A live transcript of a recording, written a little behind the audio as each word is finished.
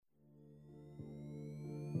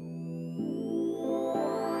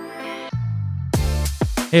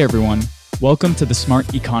Hey everyone, welcome to the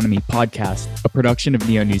Smart Economy Podcast, a production of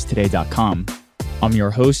neonewstoday.com. I'm your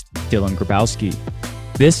host, Dylan Grabowski.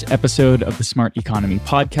 This episode of the Smart Economy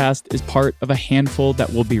Podcast is part of a handful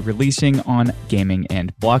that we'll be releasing on gaming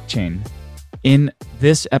and blockchain. In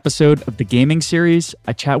this episode of the gaming series,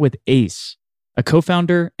 I chat with Ace, a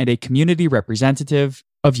co-founder and a community representative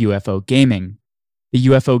of UFO Gaming. The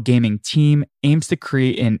UFO Gaming team aims to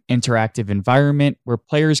create an interactive environment where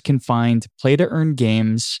players can find play-to-earn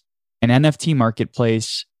games, an NFT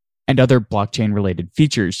marketplace, and other blockchain-related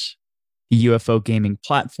features. The UFO Gaming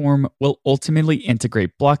platform will ultimately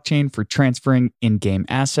integrate blockchain for transferring in-game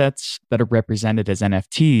assets that are represented as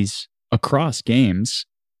NFTs across games,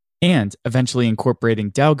 and eventually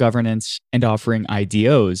incorporating DAO governance and offering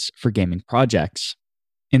IDOs for gaming projects.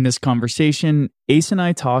 In this conversation, Ace and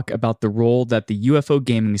I talk about the role that the UFO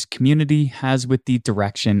Gaming's community has with the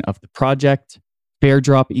direction of the project, fair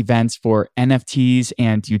drop events for NFTs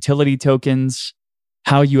and utility tokens,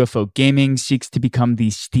 how UFO Gaming seeks to become the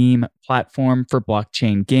Steam platform for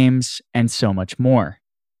blockchain games, and so much more.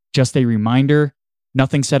 Just a reminder,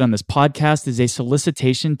 nothing said on this podcast is a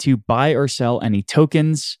solicitation to buy or sell any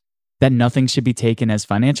tokens, that nothing should be taken as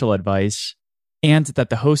financial advice, and that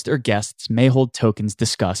the host or guests may hold tokens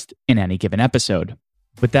discussed in any given episode.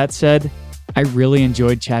 With that said, I really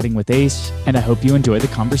enjoyed chatting with Ace, and I hope you enjoy the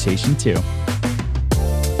conversation too.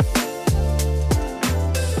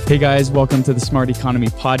 Hey guys, welcome to the Smart Economy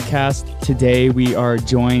Podcast. Today we are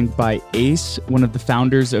joined by Ace, one of the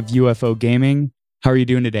founders of UFO Gaming. How are you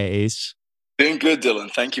doing today, Ace? Doing good, Dylan.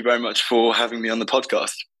 Thank you very much for having me on the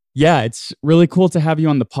podcast. Yeah, it's really cool to have you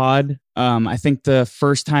on the pod. I think the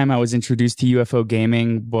first time I was introduced to UFO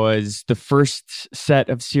Gaming was the first set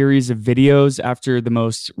of series of videos after the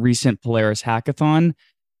most recent Polaris hackathon,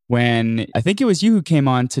 when I think it was you who came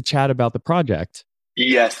on to chat about the project.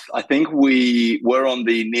 Yes, I think we were on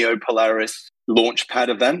the Neo Polaris Launchpad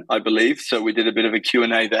event, I believe. So we did a bit of a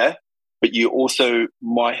Q&A there. But you also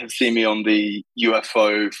might have seen me on the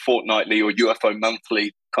UFO fortnightly or UFO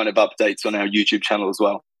monthly kind of updates on our YouTube channel as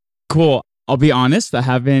well. Cool. I'll be honest, I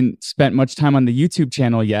haven't spent much time on the YouTube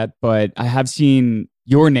channel yet, but I have seen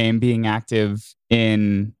your name being active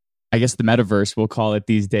in, I guess, the metaverse, we'll call it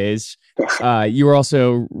these days. You were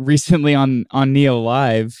also recently on Neo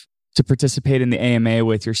Live to participate in the AMA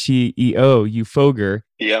with your CEO, UFOger,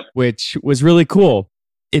 which was really cool.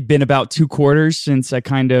 It'd been about 2 quarters since I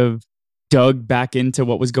kind of dug back into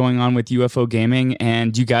what was going on with UFO Gaming,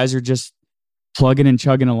 and you guys are just plugging and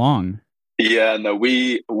chugging along. Yeah, no,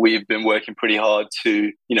 we've been working pretty hard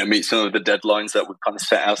to, meet some of the deadlines that we've kind of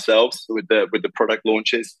set ourselves with the product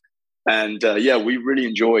launches. And we really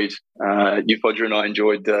enjoyed, UFOger and I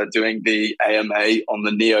enjoyed doing the AMA on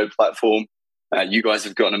the Neo platform. You guys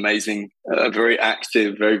have got an amazing, very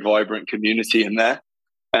active, very vibrant community in there.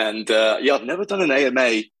 And I've never done an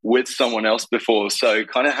AMA with someone else before. So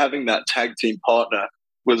kind of having that tag team partner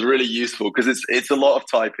was really useful because it's a lot of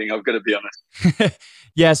typing, I've got to be honest.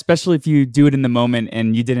 Yeah, especially if you do it in the moment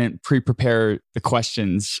and you didn't pre-prepare the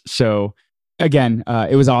questions. So again,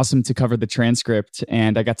 it was awesome to cover the transcript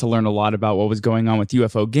and I got to learn a lot about what was going on with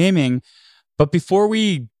UFO Gaming. But before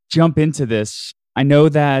we jump into this, I know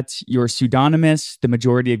that you're pseudonymous. The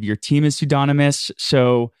majority of your team is pseudonymous.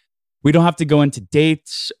 So we don't have to go into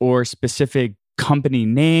dates or specific company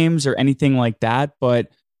names or anything like that.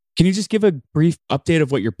 But can you just give a brief update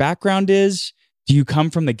of what your background is? Do you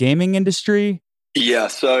come from the gaming industry? Yeah,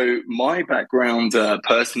 so my background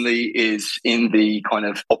personally is in the kind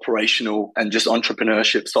of operational and just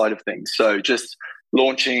entrepreneurship side of things. So just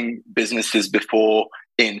launching businesses before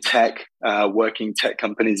in tech, working tech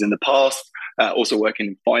companies in the past, also working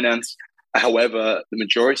in finance. However, the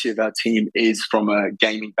majority of our team is from a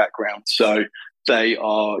gaming background. So they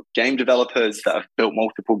are game developers that have built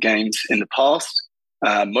multiple games in the past,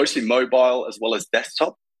 mostly mobile as well as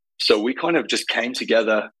desktop. So we kind of just came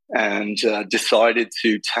together and decided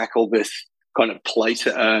to tackle this kind of play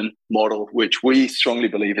to earn model, which we strongly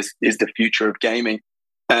believe is the future of gaming.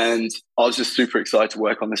 And I was just super excited to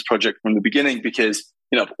work on this project from the beginning because,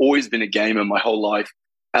 I've always been a gamer my whole life.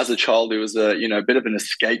 As a child, it was a bit of an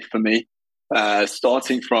escape for me.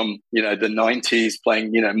 Starting from, the 90s,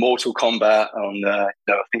 playing, Mortal Kombat on, I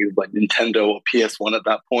think it was like Nintendo or PS1 at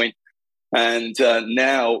that point. And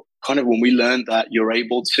now, kind of when we learned that you're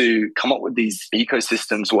able to come up with these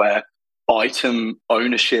ecosystems where item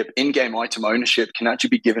ownership, in-game item ownership can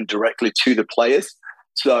actually be given directly to the players.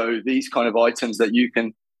 So these kind of items that you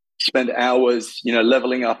can spend hours,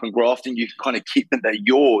 leveling up and grafting, you can kind of keep them, they're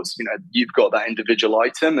yours. You've got that individual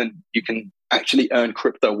item and you can actually earn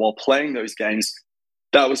crypto while playing those games.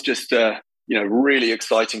 That was just a, really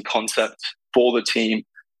exciting concept for the team.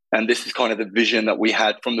 And this is kind of the vision that we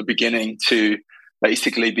had from the beginning to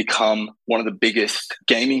basically become one of the biggest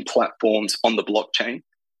gaming platforms on the blockchain.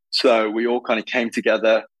 So we all kind of came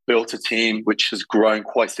together, built a team, which has grown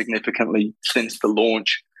quite significantly since the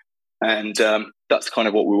launch. And that's kind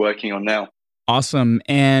of what we're working on now. Awesome.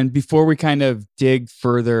 And before we kind of dig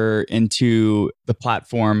further into the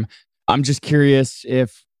platform, I'm just curious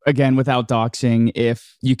if, again, without doxing,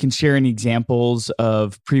 if you can share any examples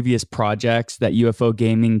of previous projects that UFO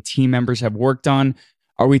gaming team members have worked on.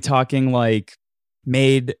 Are we talking like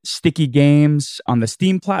made sticky games on the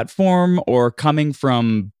Steam platform, or coming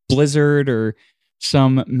from Blizzard or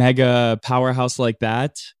some mega powerhouse like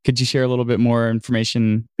that? Could you share a little bit more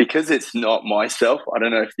information? Because it's not myself, I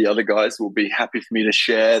don't know if the other guys will be happy for me to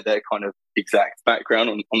share their kind of exact background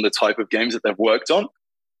on the type of games that they've worked on.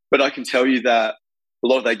 But I can tell you that a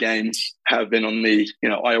lot of their games have been on the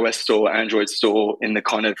iOS store, Android store, in the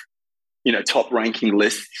kind of top ranking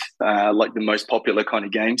lists, like the most popular kind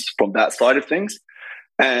of games from that side of things.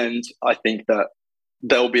 And I think that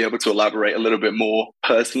they'll be able to elaborate a little bit more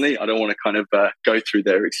personally. I don't want to kind of go through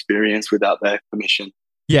their experience without their permission.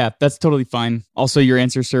 Yeah, that's totally fine. Also, your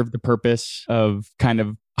answer served the purpose of kind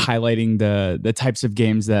of highlighting the types of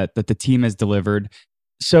games that the team has delivered.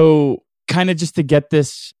 So kind of just to get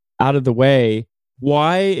this out of the way,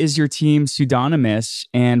 why is your team pseudonymous,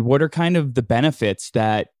 and what are kind of the benefits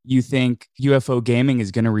that you think UFO gaming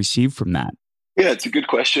is going to receive from that? Yeah, it's a good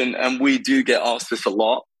question. And we do get asked this a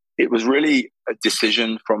lot. It was really a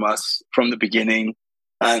decision from us from the beginning,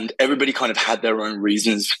 and everybody kind of had their own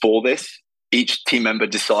reasons for this. Each team member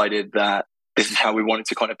decided that this is how we wanted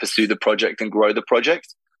to kind of pursue the project and grow the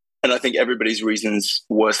project. And I think everybody's reasons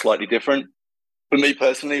were slightly different. For me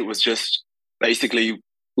personally, it was just basically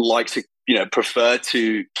prefer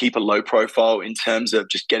to keep a low profile in terms of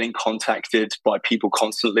just getting contacted by people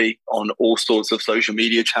constantly on all sorts of social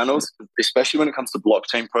media channels, especially when it comes to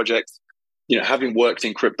blockchain projects. Having worked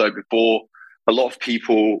in crypto before, a lot of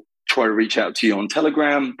people try to reach out to you on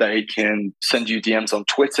Telegram. They can send you DMs on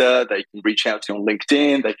Twitter. They can reach out to you on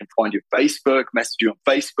LinkedIn. They can find you on Facebook, message you on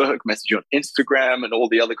Facebook, message you on Instagram, and all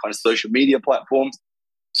the other kind of social media platforms.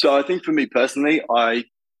 So I think for me personally, I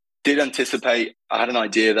did anticipate, I had an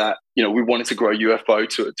idea that, we wanted to grow UFO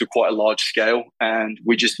to quite a large scale. And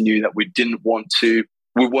we just knew that we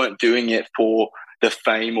weren't doing it for the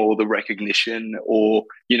fame or the recognition or,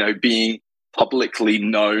 being publicly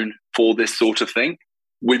known for this sort of thing.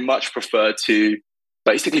 We much prefer to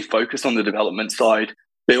basically focus on the development side,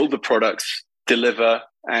 build the products, deliver,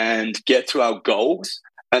 and get to our goals.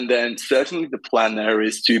 And then certainly the plan there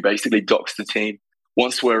is to basically dox the team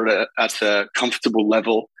once we're at a comfortable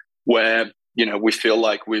level where, we feel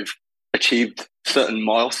like we've achieved certain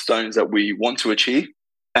milestones that we want to achieve,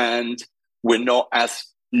 and we're not as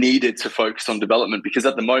needed to focus on development. Because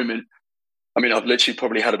at the moment, I've literally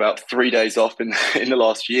probably had about 3 days off in the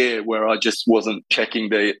last year where I just wasn't checking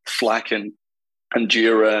the Slack and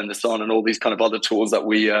Jira and Asana and all these kind of other tools that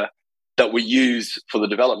we use for the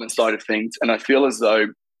development side of things. And I feel as though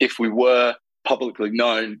if we were publicly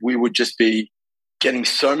known, we would just be getting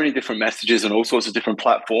so many different messages on all sorts of different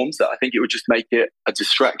platforms that I think it would just make it a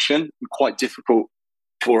distraction and quite difficult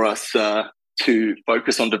for us to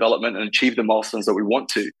focus on development and achieve the milestones that we want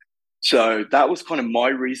to. So that was kind of my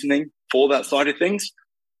reasoning for that side of things.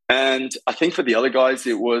 And I think for the other guys,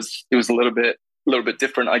 it was a little bit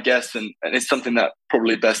different, I guess. And it's something that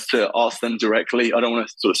probably best to ask them directly. I don't want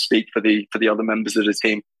to sort of speak for the other members of the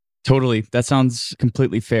team. Totally. That sounds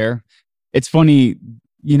completely fair. It's funny,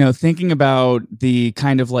 thinking about the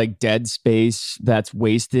kind of like dead space that's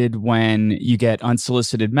wasted when you get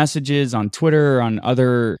unsolicited messages on Twitter or on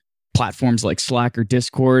other platforms like Slack or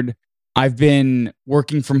Discord. I've been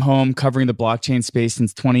working from home covering the blockchain space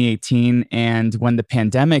since 2018. And when the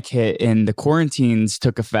pandemic hit and the quarantines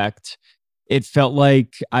took effect, it felt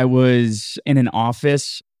like I was in an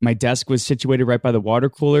office. My desk was situated right by the water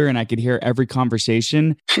cooler and I could hear every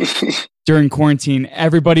conversation. During quarantine,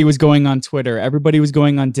 everybody was going on Twitter. Everybody was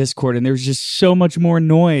going on Discord, and there was just so much more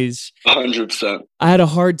noise. 100%. I had a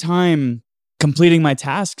hard time completing my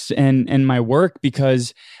tasks and my work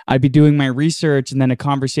because I'd be doing my research and then a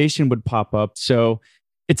conversation would pop up. So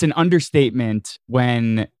it's an understatement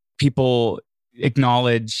when people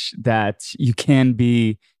acknowledge that you can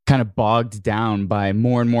be kind of bogged down by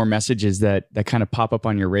more and more messages that kind of pop up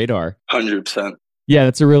on your radar. 100%. Yeah,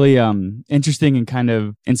 that's a really interesting and kind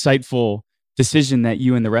of insightful decision that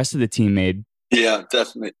you and the rest of the team made. Yeah,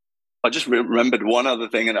 definitely. I just remembered one other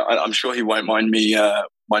thing, and I'm sure he won't mind me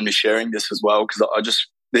sharing this as well, because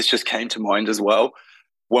this just came to mind as well.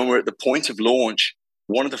 When we're at the point of launch,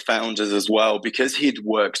 one of the founders as well, because he'd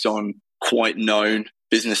worked on quite known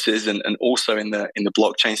businesses and also in the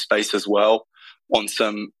blockchain space as well, on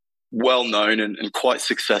some well-known and quite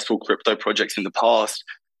successful crypto projects in the past.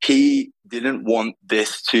 He didn't want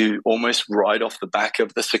this to almost ride off the back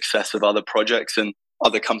of the success of other projects and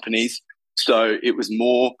other companies. So it was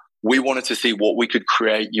more, we wanted to see what we could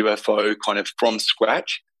create UFO kind of from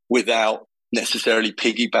scratch without necessarily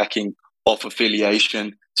piggybacking off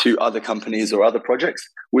affiliation to other companies or other projects.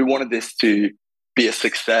 We wanted this to be a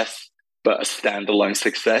success, but a standalone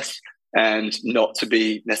success, and not to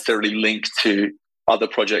be necessarily linked to other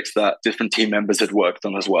projects that different team members had worked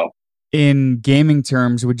on as well. In gaming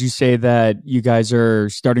terms, would you say that you guys are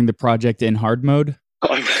starting the project in hard mode?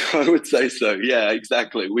 I would say so. Yeah,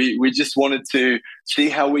 exactly. We just wanted to see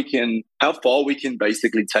how far we can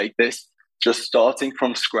basically take this, just starting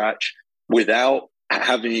from scratch without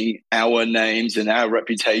having our names and our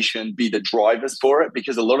reputation be the drivers for it.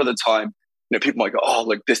 Because a lot of the time, people might go, "Oh,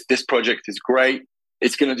 look, this project is great.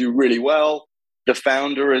 It's going to do really well." The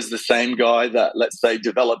founder is the same guy that, let's say,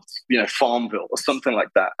 developed, Farmville or something like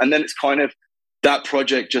that. And then it's kind of, that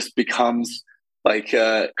project just becomes like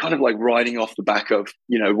kind of like riding off the back of,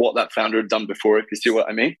 what that founder had done before, if you see what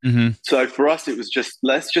I mean. Mm-hmm. So for us, it was just,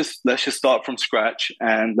 let's just start from scratch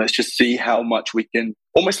and let's just see how much we can,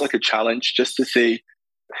 almost like a challenge, just to see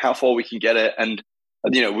how far we can get it. And,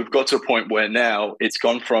 we've got to a point where now it's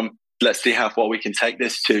gone from, let's see how far we can take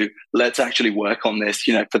this, to let's actually work on this,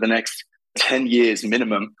 for the next 10 years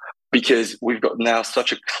minimum, because we've got now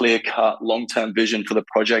such a clear-cut long-term vision for the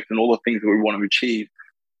project and all the things that we want to achieve,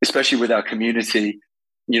 especially with our community.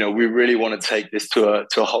 We really want to take this to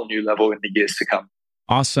a whole new level in the years to come.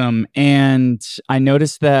 Awesome. And I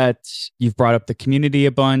noticed that you've brought up the community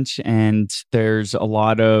a bunch, and there's a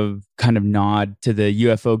lot of kind of nod to the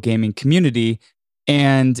UFO gaming community.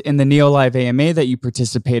 And in the NeoLive AMA that you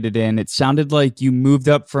participated in, it sounded like you moved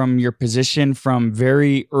up from your position from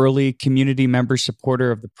very early community member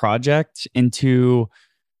supporter of the project into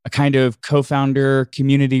a kind of co-founder,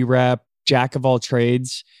 community rep, jack of all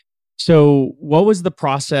trades. So what was the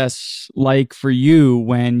process like for you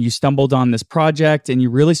when you stumbled on this project and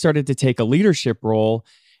you really started to take a leadership role?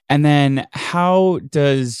 And then how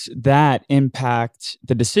does that impact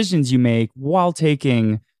the decisions you make while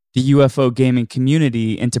taking the UFO gaming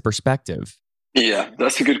community into perspective? Yeah,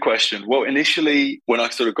 that's a good question. Well, initially, when I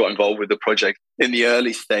sort of got involved with the project in the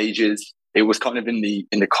early stages, it was kind of in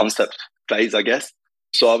the concept phase, I guess.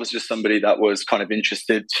 So I was just somebody that was kind of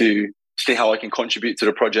interested to see how I can contribute to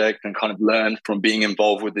the project and kind of learn from being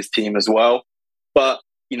involved with this team as well. But,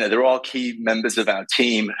 there are key members of our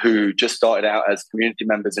team who just started out as community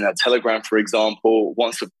members in our Telegram, for example.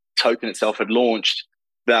 Once the token itself had launched,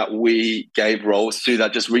 that we gave roles to,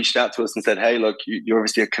 that just reached out to us and said, "Hey, look, you're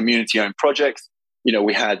obviously a community-owned project."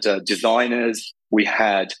 We had designers, we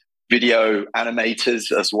had video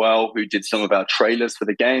animators as well, who did some of our trailers for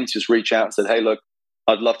the games, just reach out and said, "Hey, look,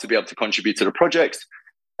 I'd love to be able to contribute to the project.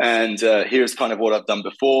 And here's kind of what I've done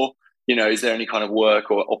before. Is there any kind of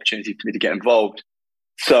work or opportunity for me to get involved?"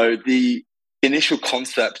 So the initial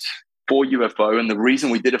concept for UFO, and the reason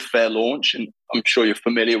we did a fair launch, and I'm sure you're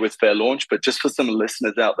familiar with fair launch, but just for some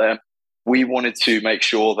listeners out there, we wanted to make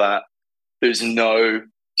sure that there's no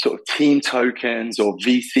sort of team tokens or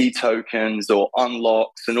VC tokens or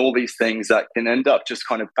unlocks and all these things that can end up just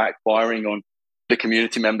kind of backfiring on the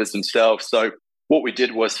community members themselves. So what we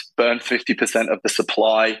did was burn 50% of the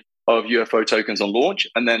supply of UFO tokens on launch,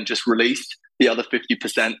 and then just released the other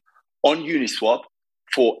 50% on Uniswap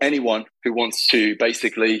for anyone who wants to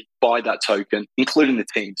basically buy that token, including the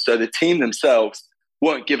team. So the team themselves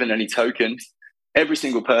weren't given any tokens. Every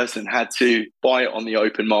single person had to buy it on the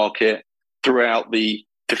open market throughout the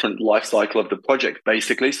different life cycle of the project,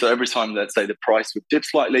 basically. So every time, let's say, the price would dip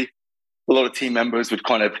slightly, a lot of team members would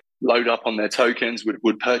kind of load up on their tokens,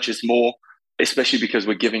 would purchase more, especially because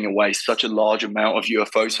we're giving away such a large amount of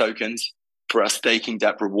UFO tokens for our staking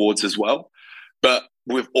DApp rewards as well. But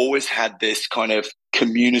we've always had this kind of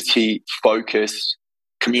community-focused,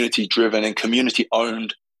 community-driven, and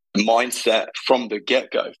community-owned mindset from the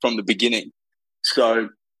get-go, from the beginning. So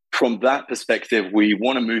from that perspective, we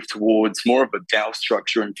want to move towards more of a DAO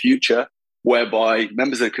structure in future, whereby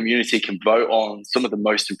members of the community can vote on some of the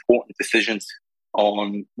most important decisions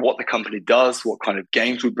on what the company does, what kind of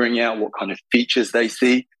games we bring out, what kind of features they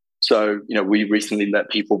see. So, we recently let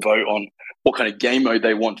people vote on what kind of game mode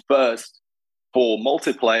they want first for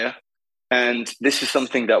multiplayer. And this is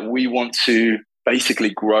something that we want to basically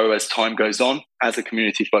grow as time goes on as a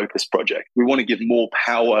community-focused project. We want to give more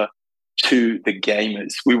power to the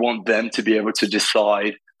gamers. We want them to be able to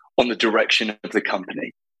decide on the direction of the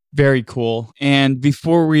company. Very cool. And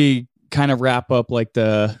before we kind of wrap up like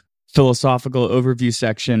the philosophical overview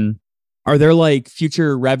section, are there like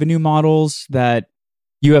future revenue models that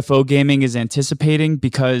UFO gaming is anticipating?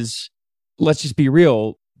 Because let's just be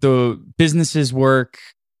real, the businesses work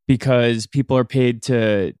because people are paid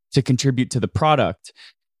to contribute to the product.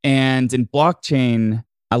 And in blockchain,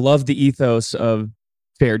 I love the ethos of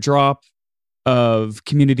fair drop, of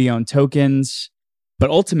community-owned tokens. But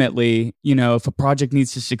ultimately, if a project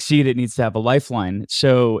needs to succeed, it needs to have a lifeline.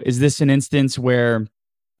 So is this an instance where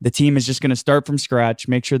the team is just going to start from scratch,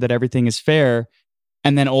 make sure that everything is fair,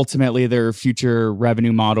 and then ultimately their future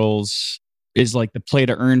revenue models is like the play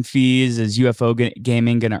to earn fees? Is UFO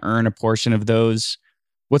gaming going to earn a portion of those?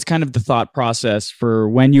 What's kind of the thought process for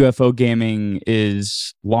when UFO gaming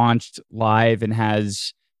is launched live and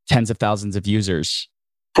has tens of thousands of users?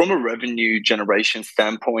 From a revenue generation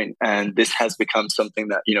standpoint, and this has become something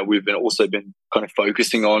that we've been kind of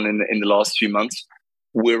focusing on in the last few months,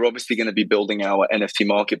 we're obviously going to be building our NFT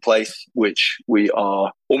marketplace, which we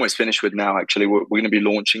are almost finished with now. Actually, we're going to be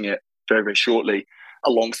launching it very, very shortly,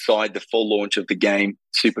 alongside the full launch of the game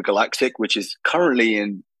Super Galactic, which is currently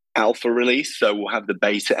in alpha release. So we'll have the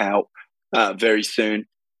beta out very soon,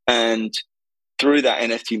 and through that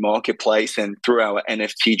NFT marketplace and through our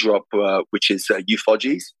NFT drop, which is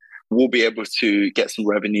UFOGs, we'll be able to get some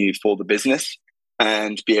revenue for the business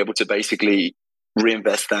and be able to basically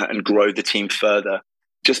reinvest that and grow the team further,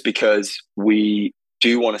 just because we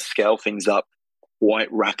do want to scale things up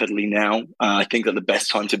quite rapidly now. I think that the best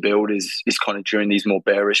time to build is kind of during these more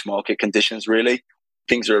bearish market conditions, really.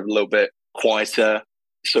 Things are a little bit quieter.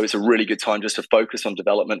 So it's a really good time just to focus on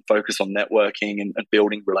development, focus on networking and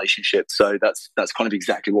building relationships. So that's kind of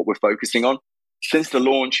exactly what we're focusing on. Since the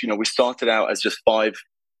launch, we started out as just five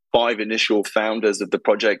initial founders of the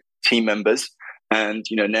project, team members. And,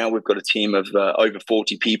 now we've got a team of over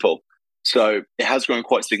 40 people. So it has grown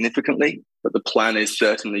quite significantly, but the plan is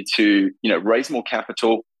certainly to, raise more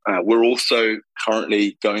capital. We're also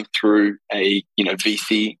currently going through a,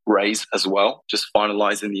 VC raise as well, just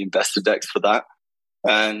finalizing the investor decks for that.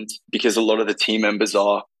 And because a lot of the team members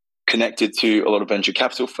are connected to a lot of venture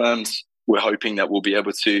capital firms, we're hoping that we'll be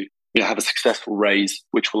able to have a successful raise,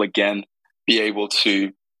 which will again be able to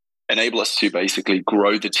enable us to basically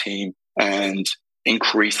grow the team and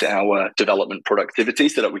increase our development productivity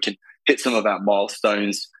so that we can hit some of our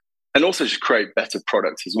milestones and also just create better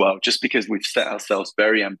products as well, just because we've set ourselves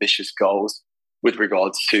very ambitious goals with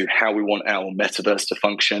regards to how we want our metaverse to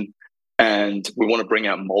function. And we want to bring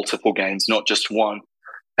out multiple games, not just one.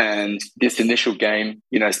 And this initial game,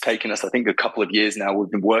 has taken us, I think, a couple of years now. We've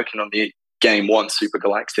been working on the game one, Super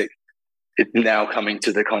Galactic. It's now coming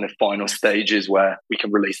to the kind of final stages where we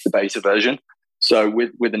can release the beta version. So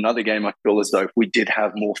with another game, I feel as though if we did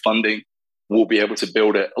have more funding, we'll be able to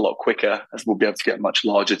build it a lot quicker, as we'll be able to get a much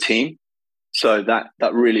larger team. So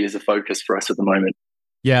that really is a focus for us at the moment.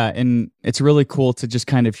 Yeah, and it's really cool to just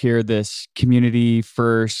kind of hear this community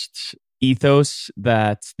first ethos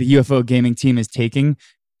that the UFO gaming team is taking.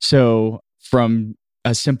 So from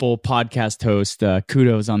a simple podcast host,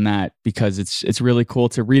 kudos on that, because it's really cool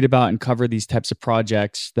to read about and cover these types of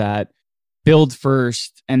projects that build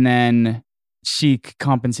first and then seek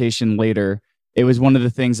compensation later. It was one of the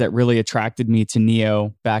things that really attracted me to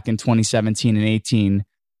Neo back in 2017 and 18,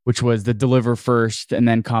 which was the deliver first and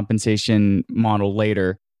then compensation model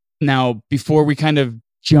later. Now, before we kind of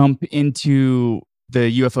jump into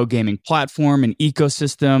the UFO gaming platform and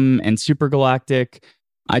ecosystem and Super Galactic,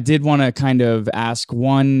 I did want to kind of ask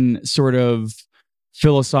one sort of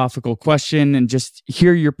philosophical question and just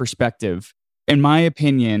hear your perspective. In my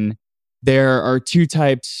opinion, there are two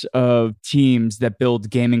types of teams that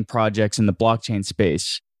build gaming projects in the blockchain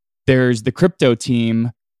space. There's the crypto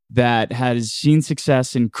team that has seen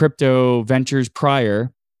success in crypto ventures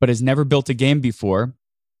prior, but has never built a game before.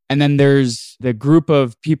 And then there's the group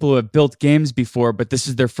of people who have built games before, but this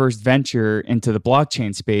is their first venture into the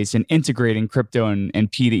blockchain space and integrating crypto and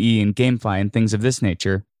P2E and GameFi and things of this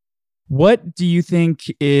nature. What do you think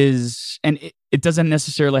is, and it doesn't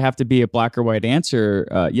necessarily have to be a black or white answer,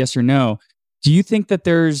 yes or no. Do you think that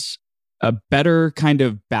there's a better kind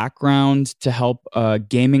of background to help a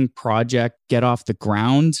gaming project get off the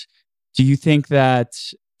ground? Do you think that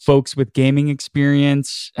folks with gaming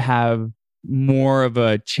experience have more of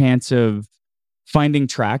a chance of finding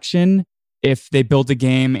traction if they build a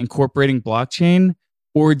game incorporating blockchain?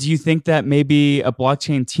 Or do you think that maybe a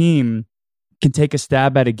blockchain team can take a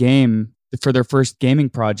stab at a game for their first gaming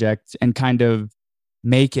project and kind of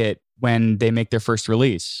make it when they make their first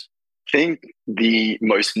release? I think the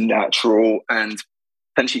most natural and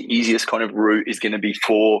potentially easiest kind of route is going to be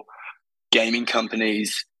for gaming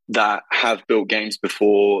companies that have built games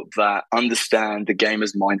before, that understand the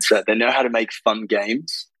gamer's mindset. They know how to make fun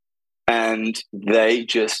games, and they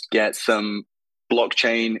just get some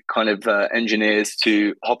blockchain kind of engineers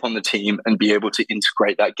to hop on the team and be able to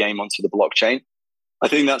integrate that game onto the blockchain. I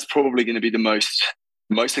think that's probably going to be the most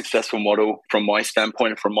successful model from my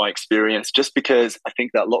standpoint and from my experience, just because I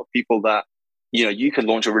think that a lot of people that, you could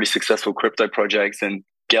launch a really successful crypto project and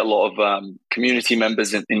get a lot of community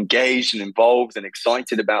members engaged and involved and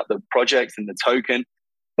excited about the project and the token.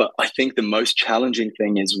 But I think the most challenging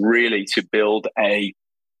thing is really to build a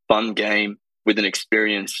fun game with an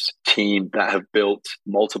experienced team that have built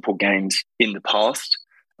multiple games in the past.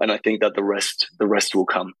 And I think that the rest will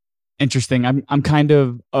come. Interesting. I'm kind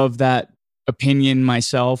of that opinion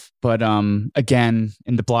myself, but again,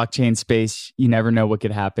 in the blockchain space, you never know what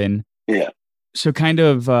could happen. Yeah. So kind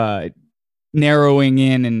of narrowing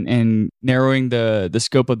in and narrowing the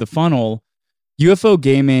scope of the funnel, UFO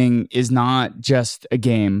gaming is not just a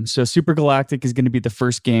game. So Super Galactic is going to be the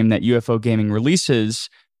first game that UFO gaming releases,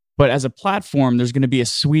 but as a platform, there's going to be a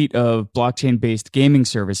suite of blockchain-based gaming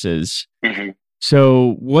services. Mm-hmm.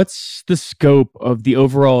 So what's the scope of the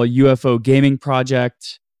overall UFO gaming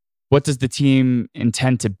project? What does the team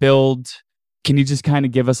intend to build? Can you just kind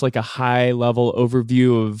of give us like a high-level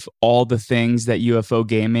overview of all the things that UFO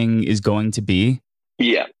gaming is going to be?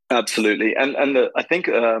 Yeah, absolutely. And I think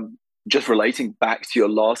just relating back to your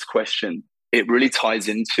last question, it really ties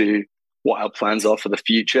into what our plans are for the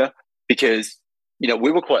future, because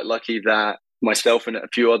we were quite lucky that myself and a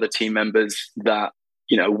few other team members that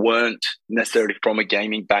weren't necessarily from a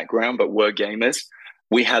gaming background, but were gamers.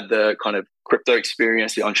 We had the kind of crypto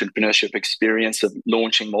experience, the entrepreneurship experience of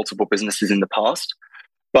launching multiple businesses in the past.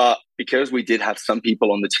 But because we did have some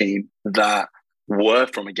people on the team that were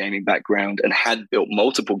from a gaming background and had built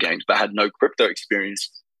multiple games, but had no crypto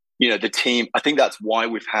experience, the team, I think that's why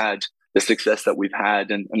we've had the success that we've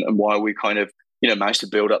had and why we kind of, managed to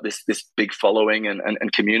build up this big following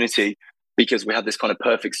and community, because we have this kind of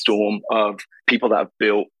perfect storm of people that have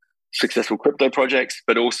built successful crypto projects,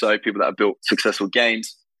 but also people that have built successful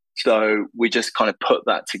games. So we just kind of put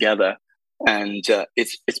that together, and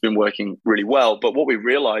it's been working really well. But what we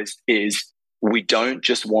realized is we don't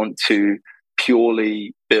just want to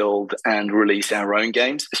purely build and release our own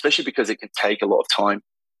games, especially because it can take a lot of time.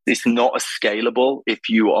 It's not as scalable if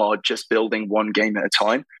you are just building one game at a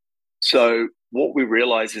time. So what we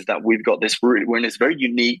realize is that we're in this very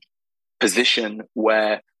unique position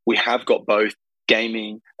where we have got both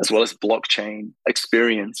gaming as well as blockchain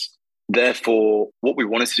experience. Therefore, what we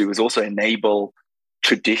wanted to do is also enable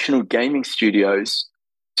traditional gaming studios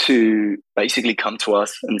to basically come to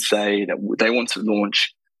us and say that they want to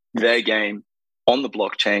launch their game on the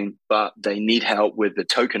blockchain, but they need help with the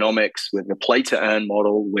tokenomics, with the play to earn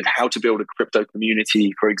model, with how to build a crypto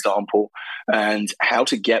community, for example, and how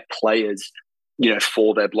to get players,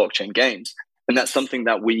 for their blockchain games. And that's something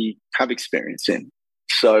that we have experience in.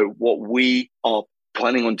 So what we are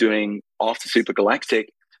planning on doing after Super Galactic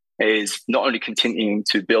is not only continuing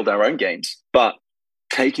to build our own games, but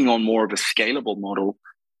taking on more of a scalable model.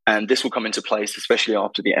 And this will come into place, especially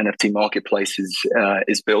after the NFT marketplace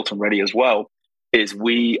is built and ready as well, is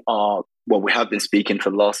we have been speaking for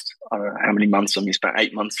the last, I don't know how many months, it's about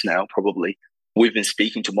 8 months now, probably. We've been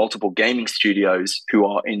speaking to multiple gaming studios who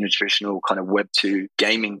are in the traditional kind of Web2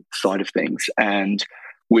 gaming side of things. And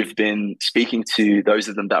we've been speaking to those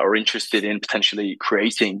of them that are interested in potentially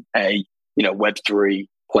creating a, Web3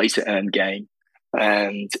 play to earn game.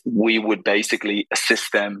 And we would basically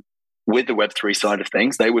assist them with the Web3 side of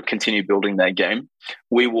things. They would continue building their game.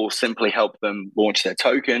 We will simply help them launch their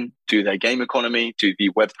token, do their game economy, do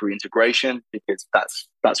the Web3 integration, because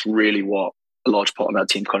that's really what a large part of our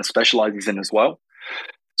team kind of specializes in as well.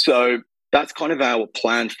 So that's kind of our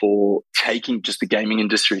plan for taking just the gaming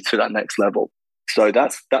industry to that next level. So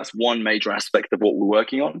that's one major aspect of what we're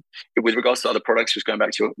working on. With regards to other products, just going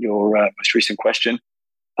back to your most recent question,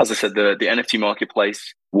 as I said, the NFT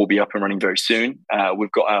marketplace will be up and running very soon.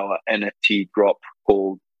 We've got our NFT drop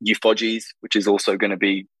called UFOGs, which is also going to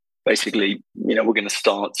be basically, we're going to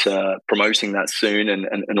start promoting that soon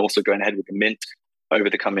and also going ahead with the mint over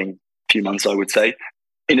the coming few months, I would say.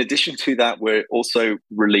 In addition to that, we're also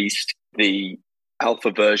released the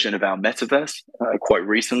alpha version of our metaverse. Quite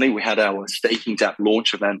recently, we had our staking DApp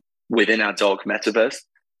launch event within our dark metaverse.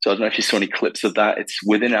 So I don't know if you saw any clips of that. It's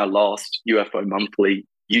within our last UFO monthly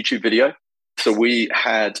YouTube video. So we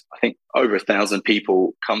had, I think, over 1,000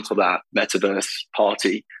 people come to that metaverse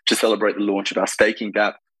party to celebrate the launch of our staking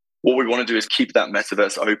DApp. What we want to do is keep that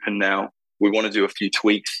metaverse open now. We want to do a few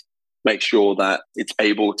tweaks, make sure that it's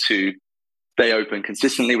able to stay open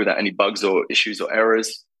consistently without any bugs or issues or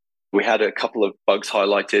errors. We had a couple of bugs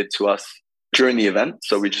highlighted to us during the event.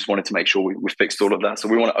 So we just wanted to make sure we fixed all of that. So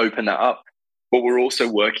we want to open that up. But we're also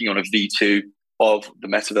working on a V2 of the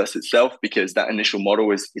metaverse itself, because that initial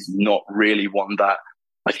model is not really one that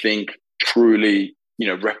I think truly,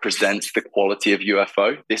 represents the quality of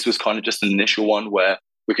UFO. This was kind of just an initial one where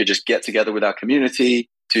we could just get together with our community,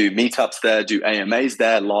 do meetups there, do AMAs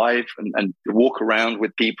there live, and walk around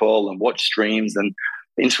with people and watch streams and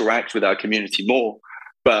interact with our community more.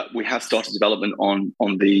 But we have started development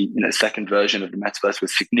on the second version of the metaverse with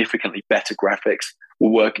significantly better graphics. We're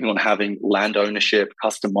working on having land ownership,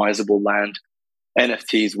 customizable land,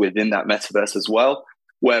 NFTs within that metaverse as well,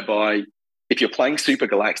 whereby if you're playing Super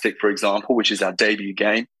Galactic, for example, which is our debut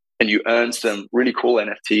game, and you earn some really cool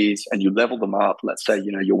NFTs and you level them up, let's say,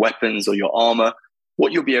 your weapons or your armor,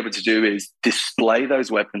 what you'll be able to do is display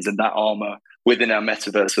those weapons and that armor within our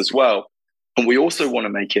metaverse as well. And we also want to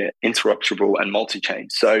make it interruptible and multi-chain.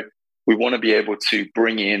 So we want to be able to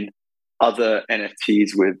bring in other NFTs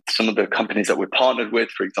with some of the companies that we're partnered with,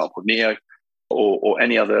 for example, Neo, or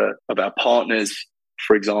any other of our partners.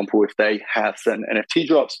 For example, if they have certain NFT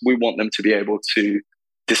drops, we want them to be able to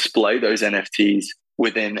display those NFTs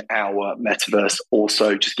within our metaverse,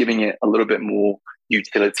 also just giving it a little bit more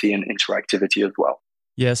utility and interactivity as well.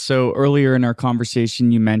 Yeah, so earlier in our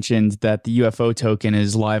conversation, you mentioned that the UFO token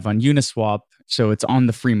is live on Uniswap, so it's on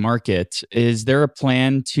the free market. Is there a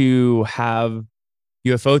plan to have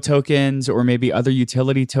UFO tokens or maybe other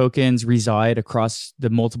utility tokens reside across the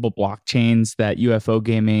multiple blockchains that UFO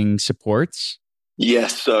gaming supports?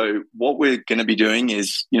 Yes. So what we're going to be doing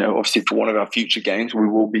is, obviously for one of our future games, we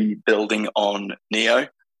will be building on Neo.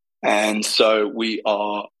 And so we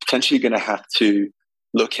are potentially going to have to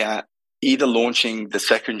look at either launching the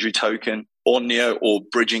secondary token on Neo or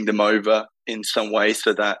bridging them over in some way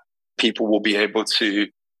so that people will be able to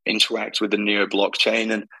interact with the Neo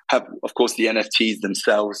blockchain, and have, of course, the NFTs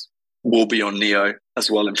themselves will be on Neo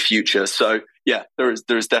as well in future. So yeah, there is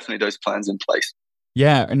definitely those plans in place.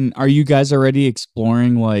 Yeah. And are you guys already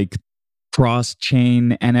exploring like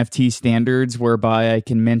cross-chain NFT standards whereby I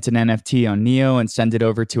can mint an NFT on Neo and send it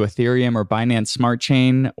over to Ethereum or Binance Smart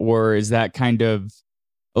Chain? Or is that kind of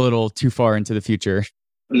a little too far into the future?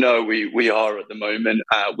 No, we are at the moment.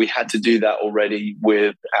 We had to do that already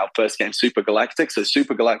with our first game, Super Galactic. So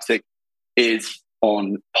Super Galactic is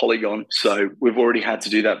on Polygon. So we've already had to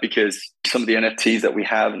do that because some of the NFTs that we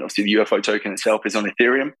have, and obviously the UFO token itself, is on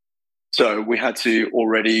Ethereum. So we had to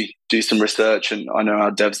already do some research, and I know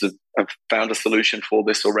our devs have found a solution for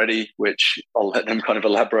this already, which I'll let them kind of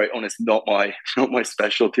elaborate on. It's not my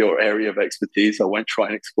specialty or area of expertise. I won't try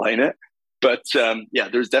and explain it. But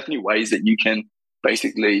there's definitely ways that you can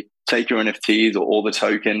basically take your NFTs or all the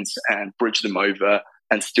tokens and bridge them over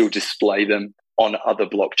and still display them on other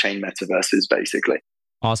blockchain metaverses, basically.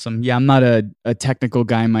 Awesome. Yeah, I'm not a technical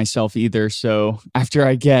guy myself either. So after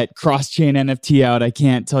I get cross-chain NFT out, I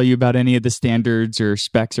can't tell you about any of the standards or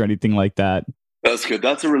specs or anything like that. That's good.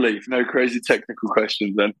 That's a relief. No crazy technical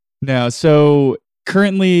questions then. No. So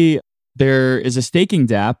currently there is a staking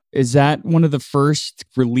dApp. Is that one of the first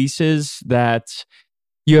releases that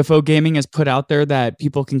UFO Gaming has put out there that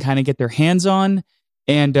people can kind of get their hands on?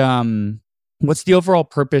 And what's the overall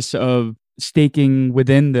purpose of staking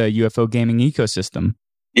within the UFO Gaming ecosystem?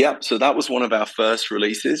 Yeah, so that was one of our first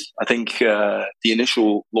releases. I think the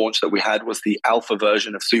initial launch that we had was the alpha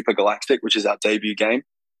version of Super Galactic, which is our debut game.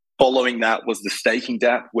 Following that was the staking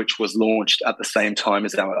dApp, which was launched at the same time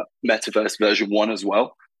as our Metaverse version 1 as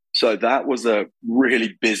well. So that was a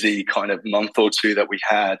really busy kind of month or two that we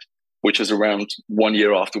had, which was around 1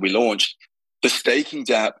 year after we launched. The staking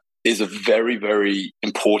dApp is a very, very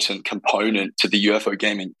important component to the UFO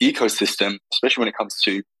gaming ecosystem, especially when it comes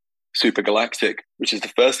to Super Galactic, which is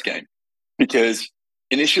the first game. Because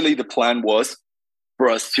initially the plan was for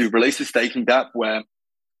us to release a staking dApp where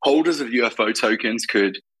holders of UFO tokens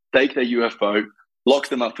could stake their UFO, lock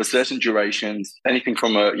them up for certain durations, anything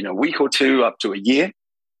from a week or two up to a year.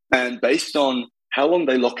 And based on how long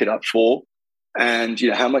they lock it up for and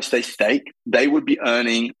how much they stake, they would be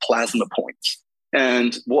earning plasma points.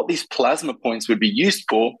 And what these plasma points would be used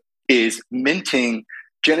for is minting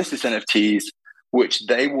Genesis NFTs, which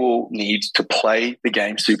they will need to play the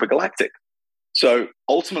game Super Galactic. So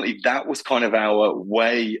ultimately, that was kind of our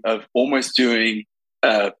way of almost doing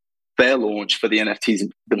a fair launch for the NFTs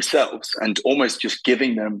themselves and almost just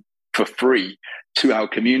giving them for free to our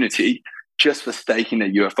community just for staking their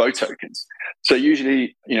UFO tokens. So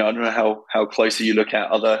usually, I don't know how closely you look at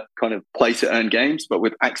other kind of play to earn games, but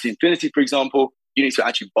with Axie Infinity, for example, you need to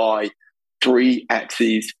actually buy 3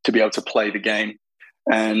 Axies to be able to play the game.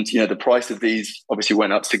 And, the price of these obviously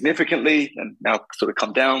went up significantly and now sort of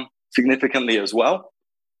come down. significantly as well.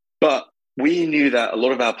 But we knew that a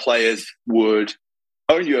lot of our players would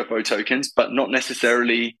own UFO tokens, but not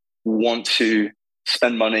necessarily want to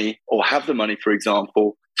spend money or have the money, for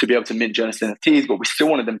example, to be able to mint Genesis NFTs, but we still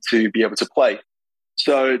wanted them to be able to play.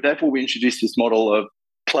 So therefore, we introduced this model of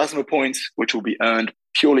plasma points, which will be earned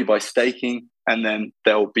purely by staking, and then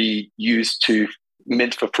they'll be used to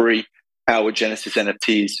mint for free our Genesis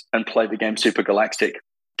NFTs and play the game Super Galactic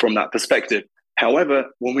from that perspective. However,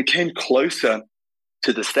 when we came closer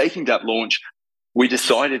to the staking dApp launch, we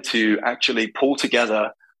decided to actually pull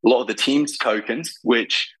together a lot of the team's tokens,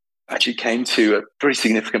 which actually came to a pretty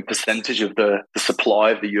significant percentage of the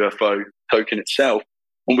supply of the UFO token itself.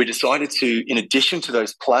 And we decided to, in addition to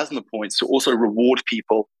those plasma points, to also reward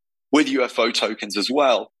people with UFO tokens as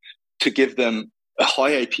well, to give them a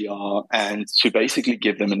high APR and to basically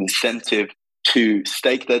give them an incentive to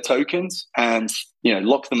stake their tokens and,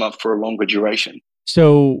 lock them up for a longer duration.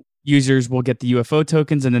 So users will get the UFO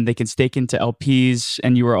tokens and then they can stake into LPs.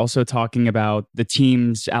 And you were also talking about the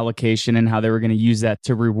team's allocation and how they were going to use that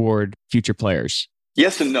to reward future players.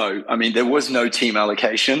 Yes and no. I mean, there was no team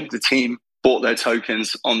allocation. The team bought their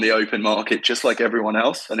tokens on the open market just like everyone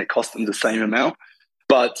else, and it cost them the same amount.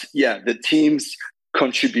 But yeah, the team's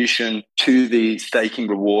contribution to the staking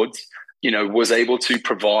rewards, was able to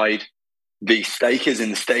provide the stakers in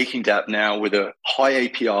the staking dApp now with a high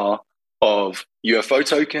APR of UFO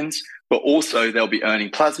tokens, but also they'll be earning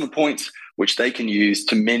plasma points, which they can use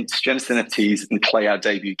to mint Genesis NFTs and play our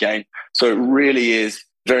debut game. So it really is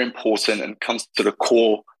very important and comes to the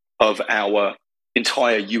core of our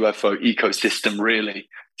entire UFO ecosystem, really.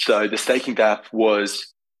 So the staking dApp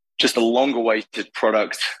was just a long-awaited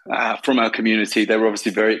product from our community. They were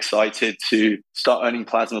obviously very excited to start earning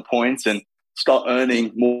plasma points and start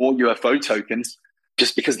earning more UFO tokens,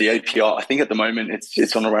 just because the APR, I think at the moment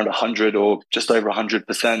it's on around 100 or just over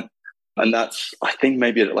 100%. And that's, I think,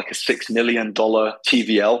 maybe at like a $6 million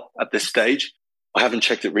TVL at this stage. I haven't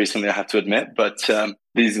checked it recently, I have to admit, but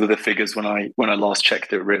these were the figures when I last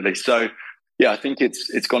checked it, really. So yeah, I think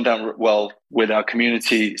it's gone down well with our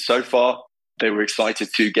community so far. They were excited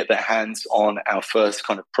to get their hands on our first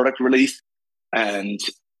kind of product release. And,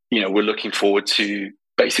 we're looking forward to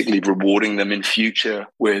basically rewarding them in future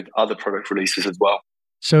with other product releases as well.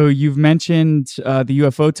 So you've mentioned the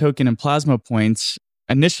UFO token and plasma points.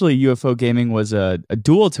 Initially, UFO gaming was a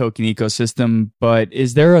dual token ecosystem, but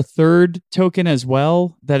is there a third token as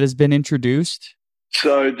well that has been introduced?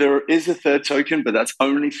 So there is a third token, but that's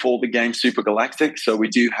only for the game Super Galactic. So we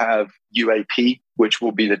do have UAP, which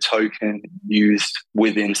will be the token used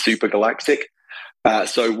within Super Galactic.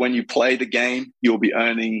 So when you play the game, you'll be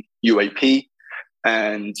earning UAP.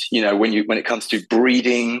 And, when it comes to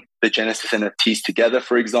breeding the Genesis NFTs together,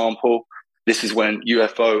 for example, this is when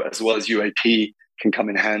UFO as well as UAP can come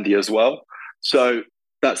in handy as well. So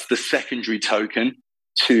that's the secondary token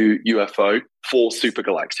to UFO for Super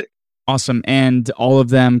Galactic. Awesome. And all of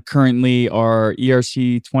them currently are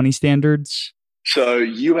ERC20 standards? So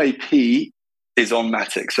UAP is on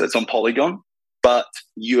Matic, so it's on Polygon, but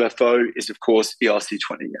UFO is, of course, ERC20,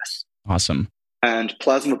 yes. Awesome. And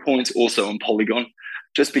plasma points also on Polygon,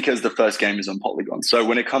 just because the first game is on Polygon. So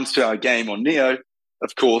when it comes to our game on Neo,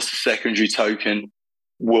 of course, the secondary token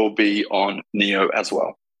will be on Neo as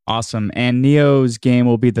well. Awesome. And Neo's game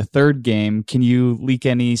will be the third game. Can you leak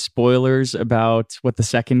any spoilers about what the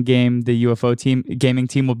second game, the UFO gaming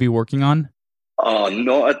team will be working on?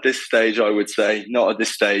 Not at this stage, I would say. Not at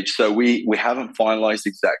this stage. So we haven't finalized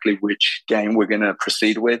exactly which game we're going to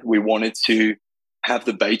proceed with. We wanted to have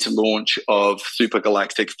the beta launch of Super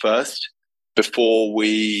Galactic first before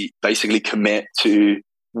we basically commit to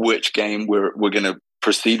which game we're going to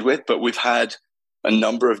proceed with. But we've had a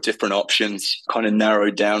number of different options kind of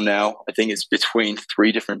narrowed down now. I think it's between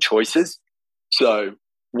 3 different choices. So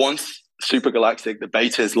once Super Galactic, the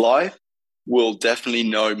beta is live, we'll definitely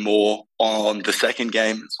know more on the second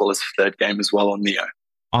game as well as the third game as well on Neo.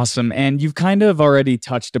 Awesome. And you've kind of already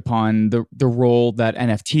touched upon the role that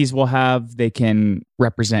NFTs will have. They can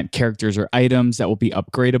represent characters or items that will be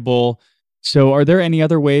upgradable. So are there any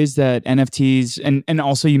other ways that NFTs, and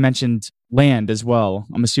also you mentioned land as well.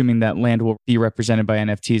 I'm assuming that land will be represented by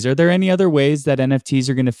NFTs. Are there any other ways that NFTs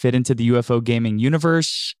are going to fit into the UFO gaming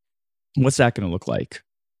universe? What's that going to look like?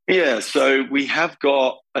 Yeah, so we have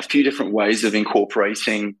got a few different ways of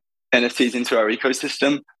incorporating NFTs into our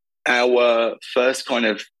ecosystem. Our first kind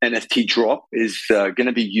of NFT drop is going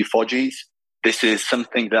to be UFOGs. This is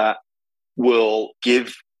something that will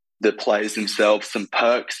give the players themselves some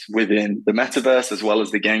perks within the metaverse as well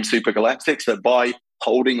as the game Super Galactic. So by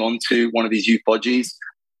holding on to one of these UFOGs,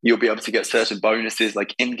 You'll be able to get certain bonuses,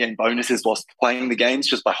 like in-game bonuses, whilst playing the games,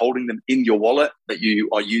 just by holding them in your wallet that you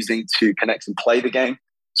are using to connect and play the game.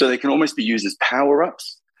 So they can almost be used as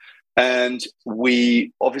power-ups. And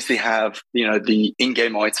we obviously have, the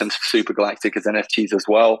in-game items for Super Galactic as NFTs as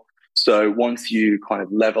well. So once you kind of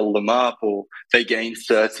level them up, or they gain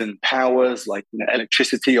certain powers like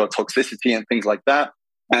electricity or toxicity and things like that,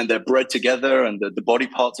 and they're bred together and the body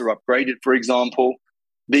parts are upgraded, for example,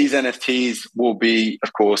 these NFTs will be,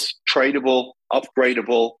 of course, tradable,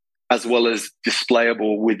 upgradable, as well as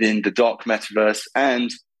displayable within the Dock metaverse, and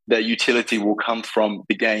their utility will come from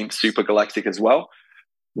the game Super Galactic as well.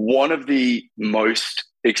 One of the most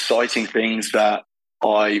exciting things that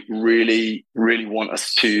I really, really want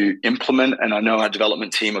us to implement, and I know our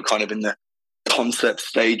development team are kind of in the concept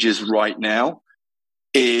stages right now,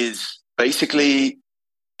 is basically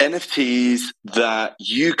NFTs that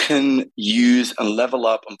you can use and level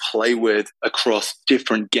up and play with across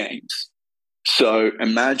different games. So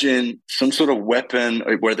imagine some sort of weapon,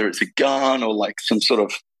 whether it's a gun or like some sort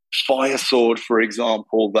of fire sword, for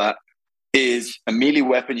example, that is a melee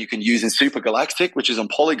weapon you can use in Super Galactic, which is on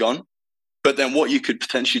Polygon. But then what you could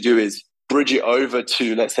potentially do is bridge it over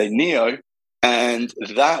to, let's say, Neo, and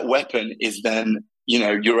that weapon is then,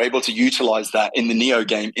 you're able to utilize that in the Neo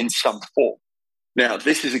game in some form. Now,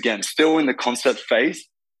 this is, again, still in the concept phase,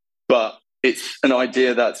 but it's an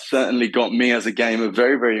idea that certainly got me as a gamer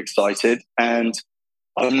very, very excited. And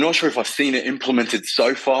I'm not sure if I've seen it implemented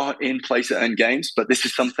so far in play-to-earn games, but this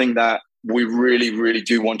is something that we really, really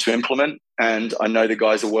do want to implement. And I know the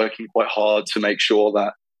guys are working quite hard to make sure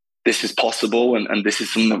that this is possible and this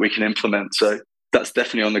is something that we can implement. So that's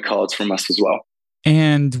definitely on the cards from us as well.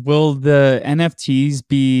 And will the NFTs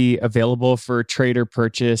be available for trade or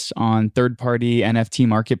purchase on third-party NFT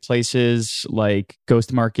marketplaces like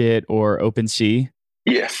Ghost Market or OpenSea?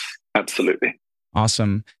 Yes, absolutely.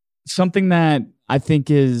 Awesome. Something that I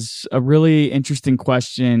think is a really interesting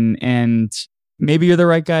question, and maybe you're the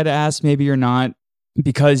right guy to ask, maybe you're not,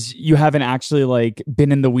 because you haven't actually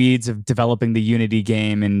been in the weeds of developing the Unity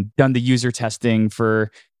game and done the user testing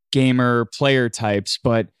for gamer player types,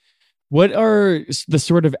 but what are the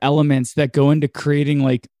sort of elements that go into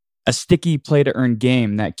creating a sticky play to earn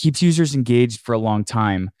game that keeps users engaged for a long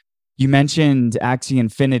time? You mentioned Axie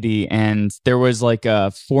Infinity, and there was a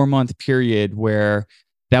 4-month period where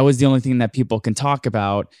that was the only thing that people can talk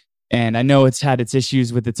about. And I know it's had its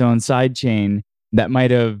issues with its own sidechain that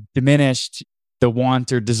might have diminished the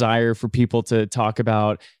want or desire for people to talk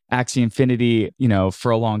about Axie Infinity,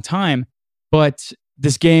 for a long time. But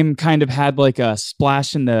this game kind of had a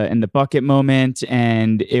splash in the bucket moment,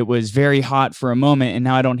 and it was very hot for a moment, and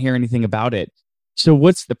now I don't hear anything about it. So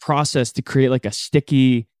what's the process to create a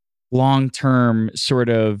sticky, long-term sort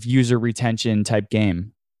of user retention type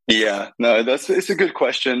game? Yeah, no, it's a good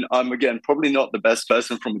question. I'm, again, probably not the best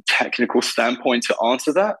person from a technical standpoint to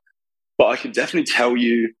answer that, but I can definitely tell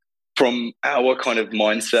you from our kind of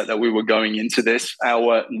mindset that we were going into this,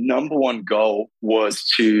 our number one goal was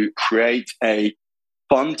to create a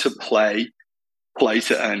fun to play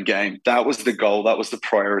to earn game. That was the goal. That was the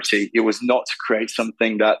priority. It was not to create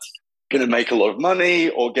something that's going to make a lot of money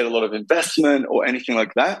or get a lot of investment or anything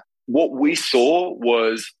like that. What we saw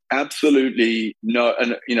was absolutely no,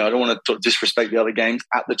 and I don't want to disrespect the other games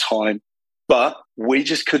at the time, but we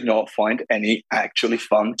just could not find any actually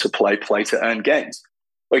fun to play to earn games.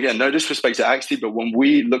 Again, no disrespect to Axie, but when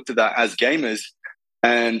we looked at that as gamers,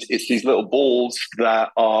 and it's these little balls that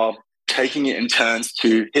are taking it in turns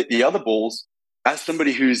to hit the other balls, as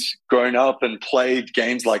somebody who's grown up and played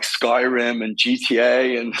games like Skyrim and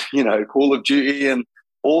GTA and, Call of Duty and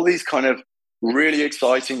all these kind of really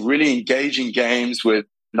exciting, really engaging games with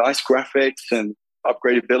nice graphics and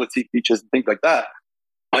upgradability features and things like that,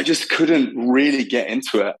 I just couldn't really get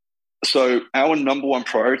into it. So our number one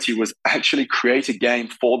priority was actually create a game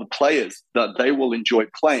for the players that they will enjoy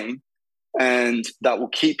playing and that will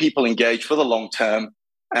keep people engaged for the long term.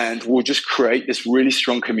 And we'll just create this really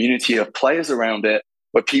strong community of players around it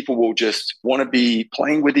where people will just want to be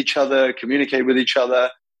playing with each other, communicate with each other,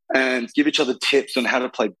 and give each other tips on how to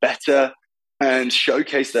play better and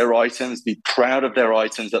showcase their items, be proud of their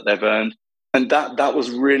items that they've earned. And that was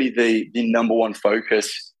really the number one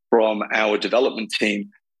focus from our development team.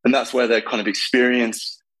 And that's where their kind of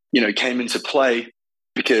experience, came into play,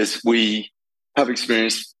 because we have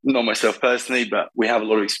experience, not myself personally, but we have a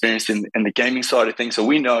lot of experience in the gaming side of things. So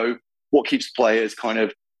we know what keeps players kind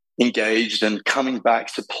of engaged and coming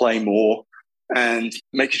back to play more, and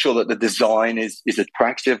making sure that the design is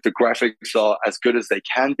attractive, the graphics are as good as they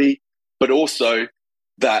can be, but also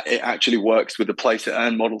that it actually works with the play to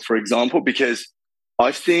earn model, for example, because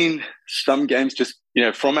I've seen some games just,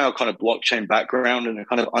 from our kind of blockchain background and a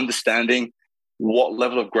kind of understanding what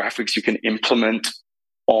level of graphics you can implement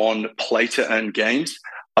on play to earn games.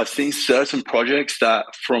 I've seen certain projects that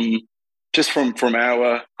from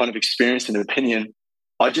our kind of experience and opinion,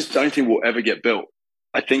 I just don't think will ever get built.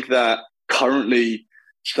 I think that currently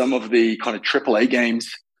some of the kind of AAA games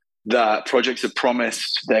that projects have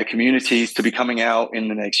promised their communities to be coming out in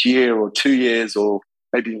the next year or 2 years or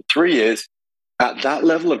maybe 3 years, at that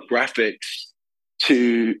level of graphics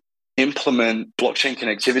to implement blockchain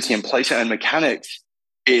connectivity and play to earn mechanics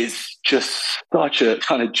is just such a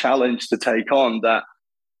kind of challenge to take on that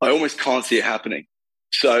I almost can't see it happening.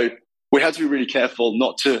 So we had to be really careful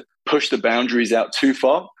not to push the boundaries out too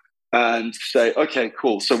far and say, okay,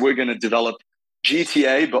 cool. So we're going to develop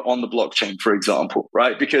GTA, but on the blockchain, for example,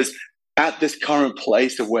 right? Because at this current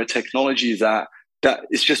place of where technology is at, that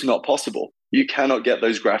it's just not possible. You cannot get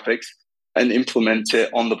those graphics and implement it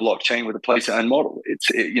on the blockchain with a play to earn model.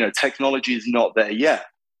 Technology is not there yet.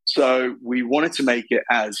 So we wanted to make it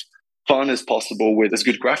as fun as possible with as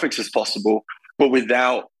good graphics as possible, but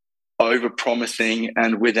without over-promising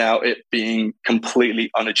and without it being completely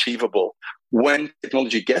unachievable. When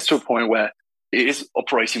technology gets to a point where it is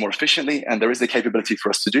operating more efficiently and there is the capability for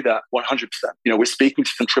us to do that, 100%. We're speaking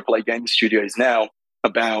to some AAA game studios now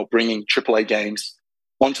about bringing AAA games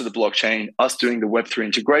onto the blockchain, us doing the Web3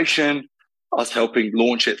 integration, us helping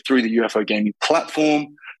launch it through the UFO gaming platform.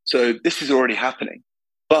 So this is already happening.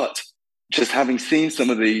 But just having seen some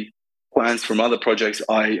of the plans from other projects,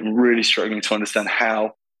 I am really struggling to understand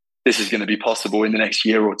how this is going to be possible in the next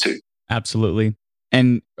year or two. Absolutely.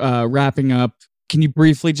 And wrapping up, can you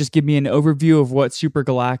briefly just give me an overview of what Super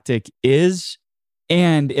Galactic is?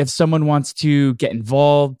 And if someone wants to get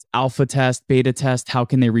involved, alpha test, beta test, how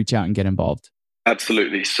can they reach out and get involved?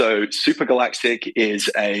 Absolutely. So Super Galactic is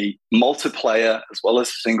a multiplayer as well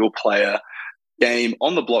as single player game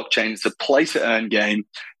on the blockchain. It's a play to earn game.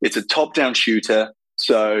 It's a top-down shooter.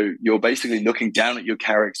 So you're basically looking down at your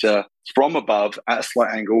character from above at a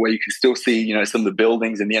slight angle where you can still see, some of the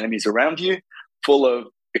buildings and the enemies around you, full of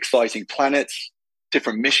exciting planets,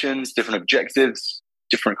 different missions, different objectives,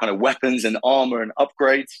 different kind of weapons and armor and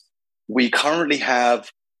upgrades. We currently have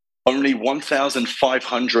only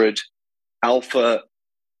 1,500 alpha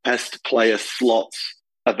test player slots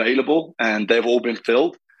available, and they've all been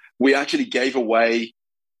filled. We actually gave away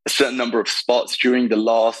a certain number of spots during the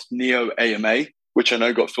last Neo AMA, which I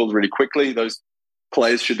know got filled really quickly. Those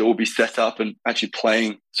players should all be set up and actually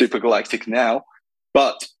playing Super Galactic now.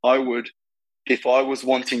 But if I was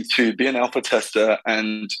wanting to be an alpha tester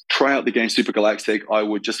and try out the game Super Galactic, I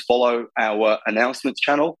would just follow our announcements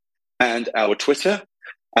channel and our Twitter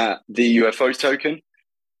at the UFO token,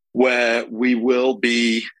 where we will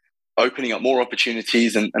be opening up more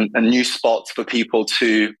opportunities and new spots for people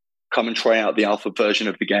to come and try out the alpha version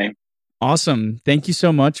of the game. Awesome. Thank you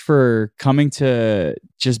so much for coming to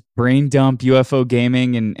just brain dump UFO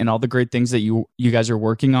gaming and all the great things that you guys are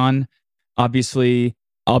working on. Obviously,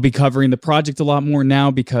 I'll be covering the project a lot more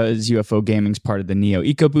now because UFO gaming is part of the Neo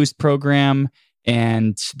EcoBoost program.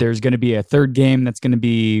 And there's going to be a third game that's going to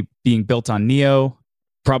be being built on Neo,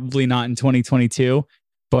 probably not in 2022.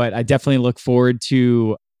 But I definitely look forward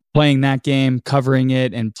to playing that game, covering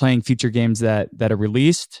it, and playing future games that are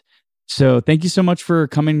released. So thank you so much for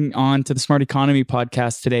coming on to the Smart Economy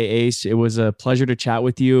podcast today, Ace. It was a pleasure to chat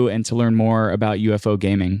with you and to learn more about UFO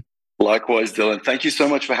gaming. Likewise, Dylan. Thank you so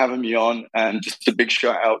much for having me on. And just a big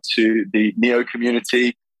shout out to the Neo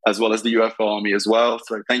community as well as the UFO Army as well.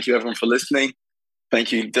 So thank you everyone for listening.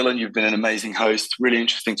 Thank you, Dylan. You've been an amazing host. Really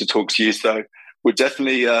interesting to talk to you. So we'll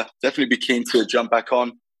definitely be keen to jump back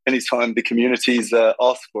on anytime the communities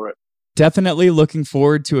ask for it. Definitely looking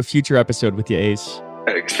forward to a future episode with you, Ace.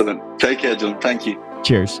 Excellent. Take care, John. Thank you.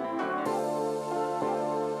 Cheers.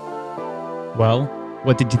 Well,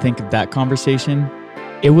 what did you think of that conversation?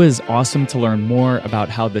 It was awesome to learn more about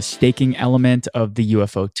how the staking element of the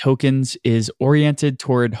UFO tokens is oriented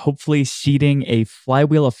toward hopefully seeding a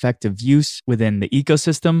flywheel effect of use within the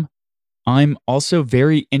ecosystem. I'm also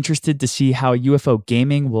very interested to see how UFO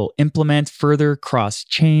gaming will implement further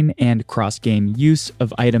cross-chain and cross-game use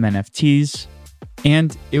of item NFTs.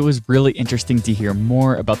 And it was really interesting to hear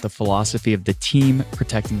more about the philosophy of the team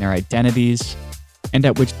protecting their identities and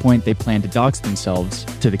at which point they plan to dox themselves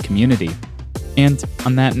to the community. And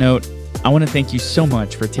on that note, I want to thank you so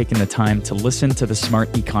much for taking the time to listen to the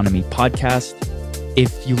Smart Economy podcast.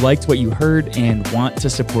 If you liked what you heard and want to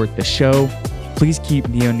support the show, please keep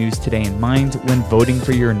Neo News Today in mind when voting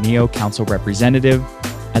for your Neo Council representative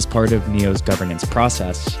as part of Neo's governance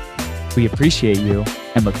process. We appreciate you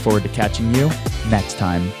and look forward to catching you next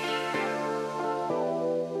time.